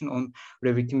examination on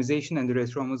re-victimization and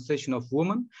re-traumatisation of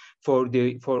women for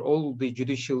all the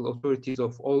judicial authorities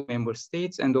of all member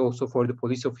states and also for the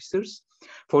police officers.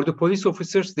 For the police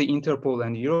officers, the Interpol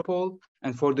and Europol,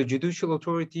 and for the judicial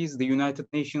authorities, the United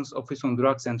Nations Office on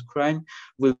Drugs and Crime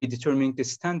will be determining the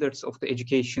standards of the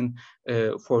education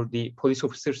for the police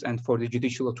officers and for the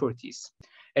judicial authorities.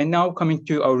 And now coming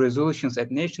to our resolutions at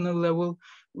national level,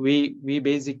 we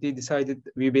basically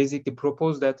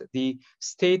propose that the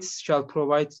states shall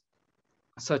provide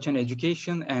such an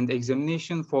education and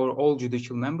examination for all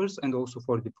judicial members and also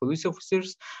for the police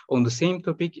officers on the same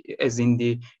topic as in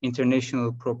the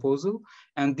international proposal.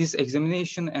 And this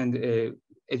examination and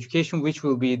education, which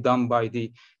will be done by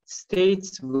the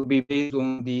states, will be based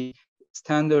on the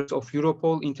standards of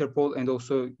Europol, Interpol, and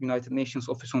also United Nations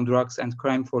Office on Drugs and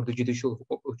Crime for the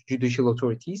judicial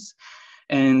authorities.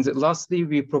 And lastly,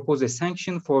 we propose a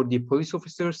sanction for the police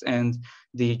officers and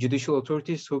the judicial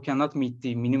authorities who cannot meet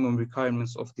the minimum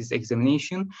requirements of this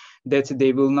examination, that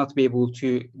they will not be able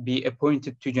to be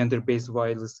appointed to gender-based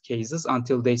violence cases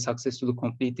until they successfully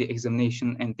complete the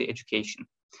examination and the education.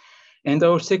 And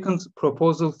our second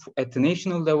proposal at the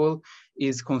national level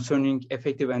is concerning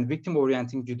effective and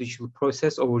victim-oriented judicial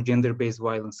process over gender-based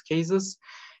violence cases.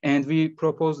 And we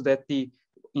propose that the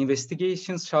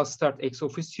investigations shall start ex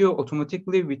officio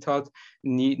automatically without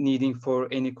needing for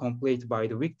any complaint by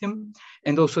the victim,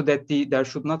 and also that there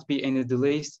should not be any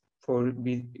delays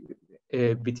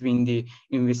between the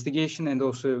investigation and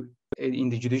also in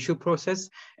the judicial process,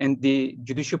 and the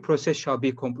judicial process shall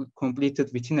be completed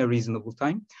within a reasonable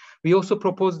time. We also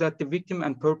propose that the victim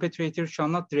and perpetrator shall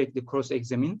not directly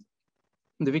cross-examined.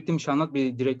 The victim shall not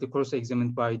be directly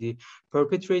cross-examined by the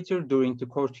perpetrator during the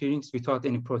court hearings without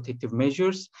any protective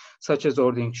measures, such as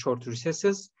ordering short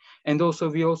recesses. And also,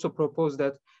 we also propose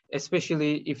that,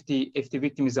 especially if the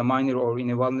victim is a minor or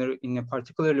in a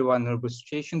particularly vulnerable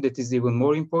situation, that is even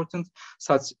more important,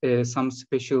 some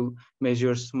special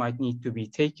measures might need to be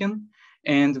taken.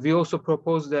 And we also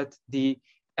propose that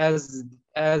as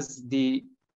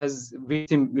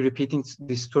victim repeating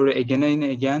the story again and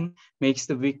again makes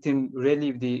the victim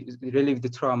relive the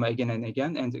trauma again and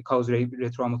again and cause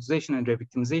re-traumatization and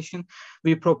re-victimization,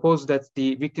 we propose that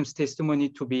the victim's testimony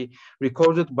to be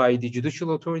recorded by the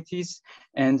judicial authorities,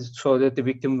 and so that the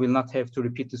victim will not have to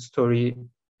repeat the story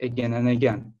again and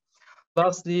again.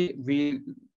 Lastly, we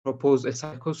propose a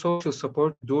psychosocial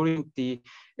support during the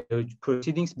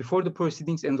proceedings, before the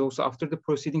proceedings, and also after the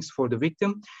proceedings for the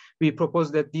victim. We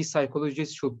propose that these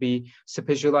psychologists should be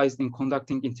specialized in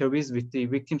conducting interviews with the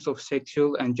victims of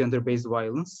sexual and gender-based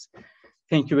violence.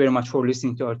 Thank you very much for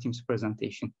listening to our team's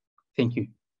presentation. Thank you.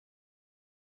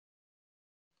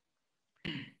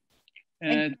 Thank you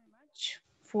very much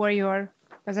for your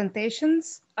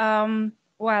presentations.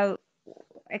 Well,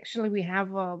 actually, we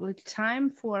have a little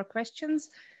time for questions.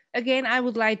 Again, I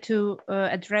would like to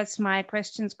address my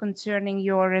questions concerning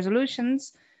your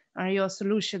resolutions or your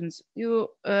solutions. You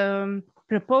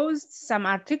proposed some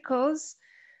articles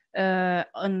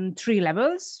on 3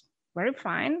 levels, very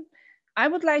fine. I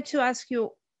would like to ask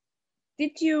you,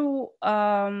 did you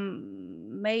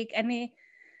make any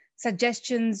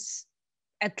suggestions,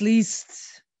 at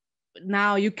least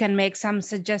now you can make some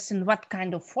suggestion what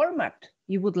kind of format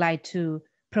you would like to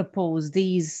propose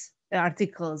these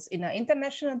articles in an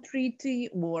international treaty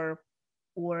or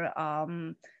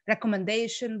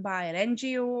recommendation by an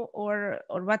NGO, or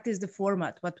what is the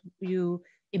format, what you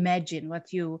imagine,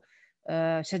 what you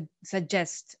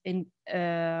suggest in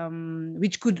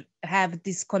which could have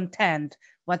this content,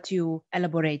 what you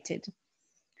elaborated.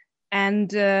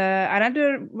 And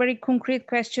another very concrete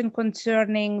question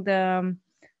concerning the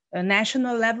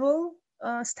national level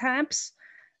steps.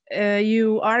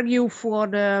 You argue for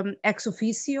the ex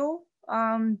officio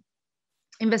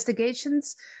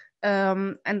investigations.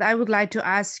 And I would like to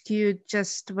ask you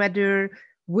just whether,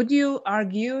 would you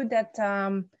argue that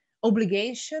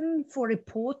obligation for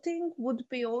reporting would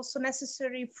be also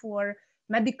necessary for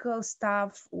medical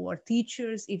staff or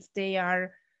teachers if they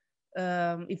are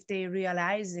if they're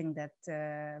realizing that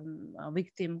a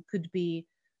victim could be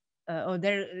or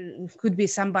there could be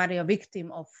somebody a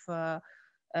victim of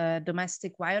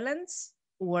domestic violence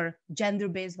or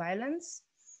gender-based violence,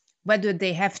 whether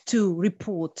they have to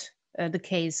report the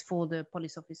case for the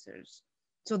police officers.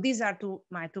 So these are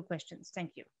my two questions.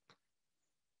 Thank you.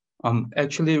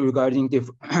 Actually, regarding the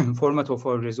format of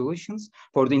our resolutions,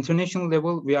 for the international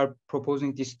level, we are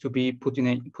proposing this to be put in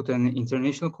an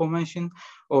international convention,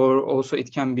 or also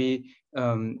it can be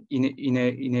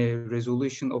in a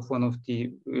resolution of one of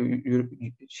the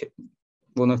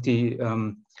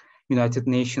United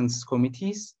Nations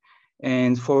committees.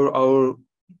 And for our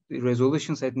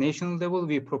resolutions at national level,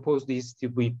 we propose these to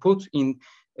be put in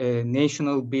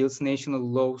national bills, national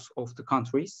laws of the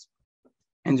countries.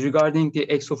 And regarding the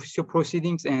ex officio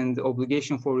proceedings and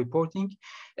obligation for reporting,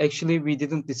 actually, we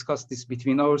didn't discuss this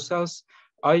between ourselves.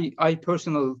 I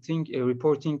personally think a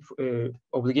reporting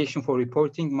obligation for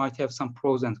reporting might have some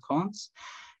pros and cons.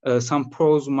 Some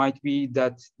pros might be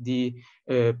that the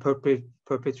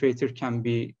perpetrator can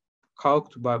be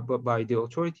caught by the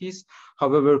authorities.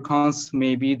 However, cons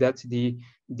may be that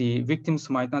the victims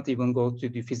might not even go to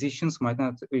the physicians, might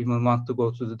not even want to go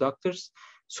to the doctors.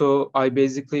 So I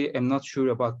basically am not sure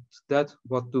about that.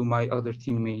 What do my other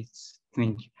teammates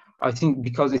think? I think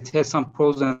because it has some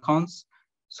pros and cons,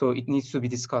 so it needs to be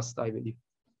discussed, I believe.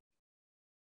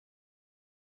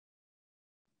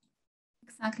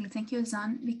 Exactly, thank you,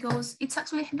 Zan, because it's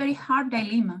actually a very hard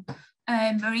dilemma,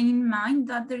 bearing in mind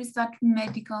that there is that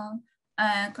medical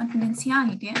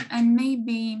confidentiality, and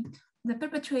maybe the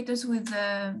perpetrators with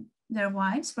their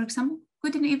wives, for example,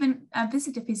 couldn't even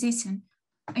visit a physician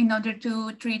in order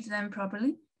to treat them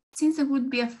properly, since they would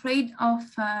be afraid of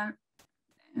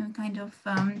kind of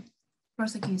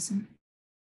prosecution.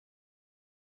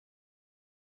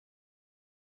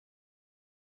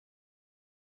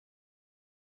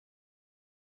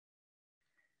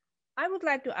 I would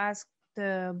like to ask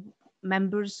the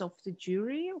members of the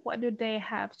jury whether they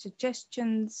have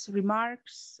suggestions,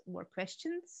 remarks, or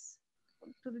questions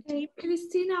to the team.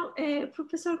 Christina,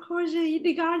 Professor Korje,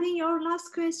 regarding your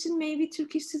last question, maybe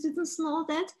Turkish citizens know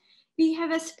that we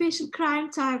have a special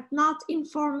crime type, not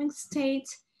informing state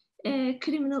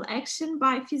criminal action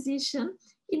by physician.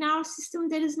 In our system,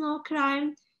 there is no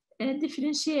crime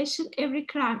differentiation. Every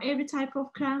crime, every type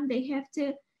of crime, they have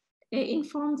to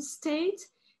inform the state.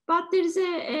 But there is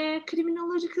a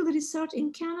criminological research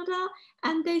in Canada,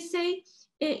 and they say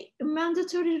a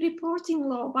mandatory reporting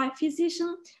law by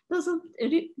physician doesn't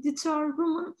deter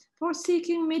women for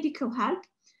seeking medical help.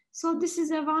 So this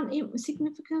is a one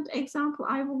significant example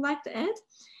I would like to add.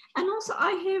 And also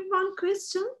I have one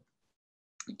question.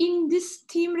 In this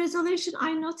team resolution,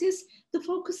 I noticed the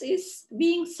focus is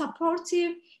being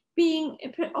supportive, being,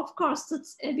 of course,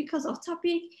 that's because of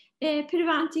topic,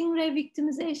 preventing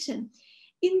re-victimization.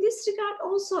 In this regard,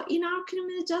 also in our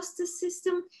criminal justice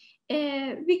system,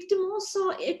 victim also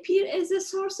appear as a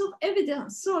source of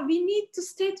evidence. So we need the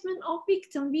statement of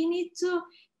victim. We need to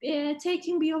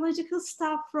taking biological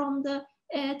stuff from the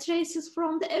traces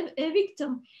from the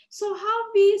victim. So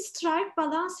how we strike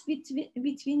balance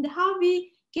between how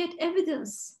we get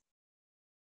evidence.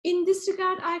 In this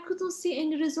regard, I couldn't see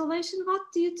any resolution. What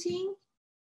do you think?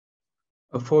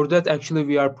 For that, actually,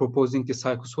 we are proposing the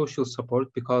psychosocial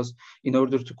support, because in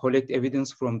order to collect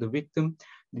evidence from the victim,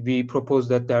 we propose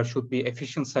that there should be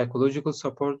efficient psychological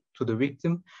support to the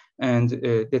victim, and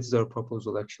that's our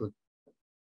proposal, actually.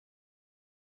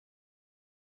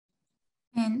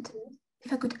 And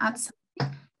if I could add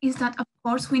something, is that, of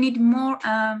course, we need more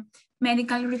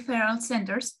medical referral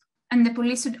centers, and the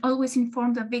police should always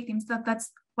inform the victims that that's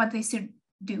what they should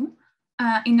do.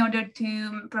 In order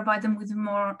to provide them with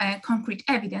more concrete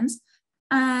evidence.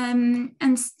 And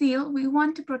still, we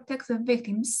want to protect the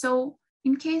victims. So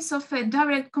in case of a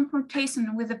direct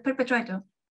confrontation with the perpetrator,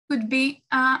 could be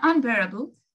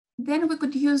unbearable, then we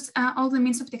could use all the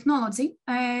means of technology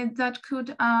that could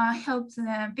help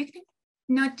the victim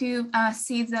not to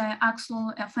see the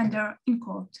actual offender in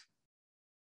court.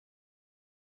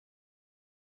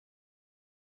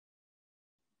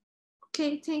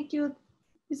 Okay, thank you.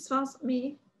 This was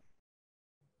me.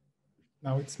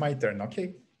 Now it's my turn,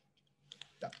 okay?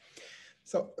 Yeah.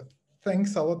 So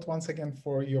thanks a lot once again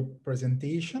for your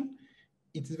presentation.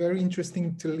 It's very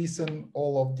interesting to listen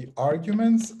all of the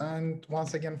arguments, and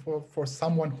once again for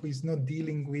someone who is not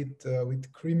dealing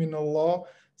with criminal law,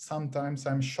 sometimes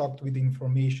I'm shocked with the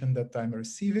information that I'm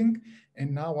receiving,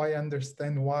 and now I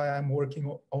understand why I'm working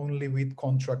only with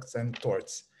contracts and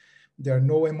torts. There are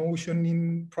no emotion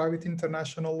in private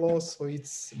international law, so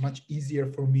it's much easier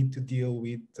for me to deal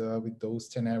with those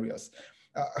scenarios.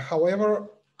 However,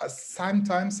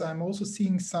 sometimes I'm also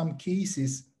seeing some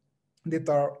cases that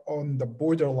are on the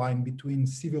borderline between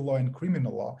civil law and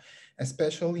criminal law,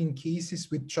 especially in cases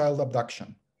with child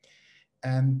abduction.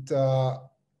 And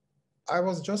I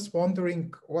was just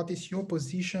wondering, what is your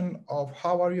position of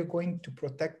how are you going to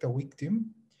protect the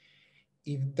victim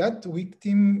if that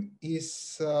victim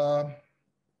is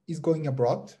going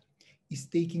abroad, is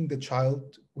taking the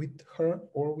child with her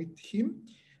or with him,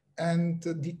 and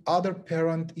the other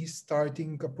parent is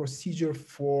starting a procedure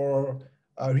for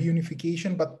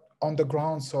reunification, but on the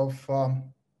grounds of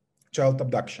child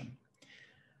abduction?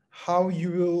 How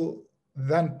you will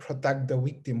then protect the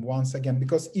victim once again?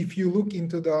 Because if you look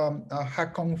into the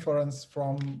Hague Conference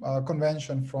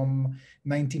Convention from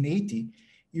 1980,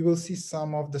 you will see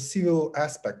some of the civil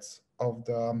aspects of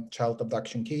the child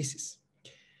abduction cases,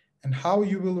 and how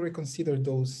you will reconsider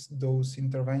those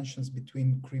interventions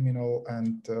between criminal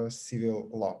and civil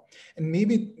law. And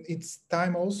maybe it's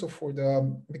time also for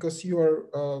because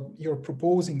you're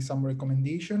proposing some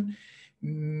recommendation,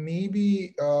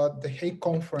 maybe the Hague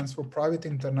Conference for Private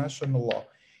International Law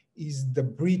is the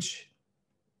bridge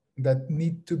that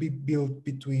need to be built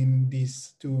between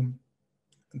these two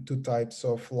types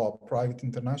of law: private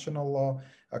international law,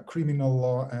 criminal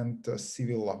law, and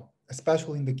civil law,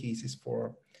 especially in the cases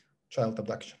for child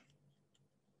abduction.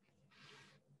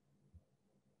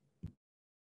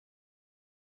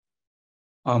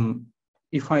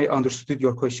 If I understood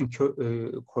your question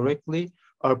correctly,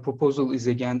 our proposal is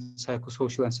again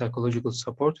psychosocial and psychological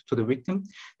support to the victim,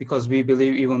 because we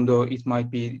believe even though it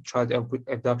might be child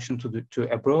abduction to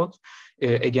abroad,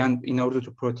 again, in order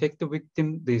to protect the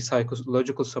victim, the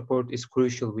psychological support is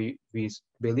crucial, we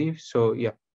believe. So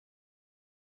yeah,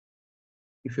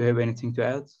 if you have anything to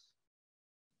add.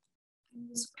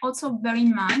 Also bear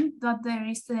in mind that there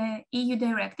is the EU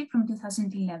directive from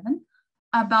 2011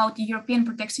 about the European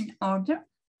Protection Order,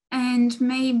 and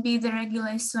maybe the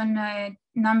regulation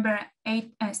number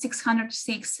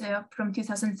 606 from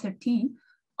 2013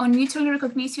 on mutual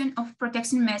recognition of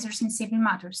protection measures in civil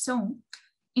matters. So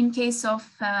in case of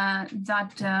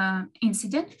that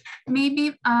incident,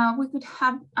 maybe we could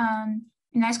have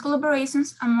nice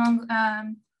collaborations among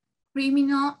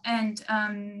criminal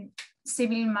and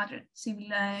civil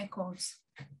courts.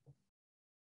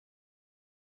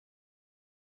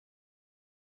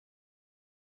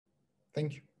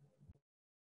 Thank you.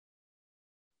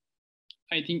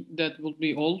 I think that will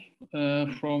be all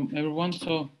from everyone.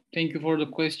 So thank you for the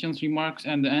questions, remarks,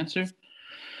 and the answer.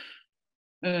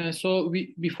 So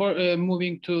before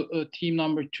moving to team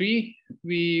number 3,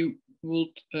 we will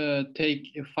take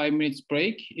a 5 minutes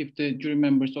break if the jury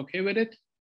member is okay with it.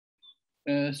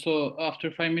 So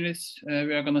after 5 minutes,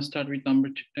 we are going to start with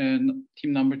team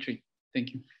number 3.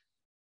 Thank you.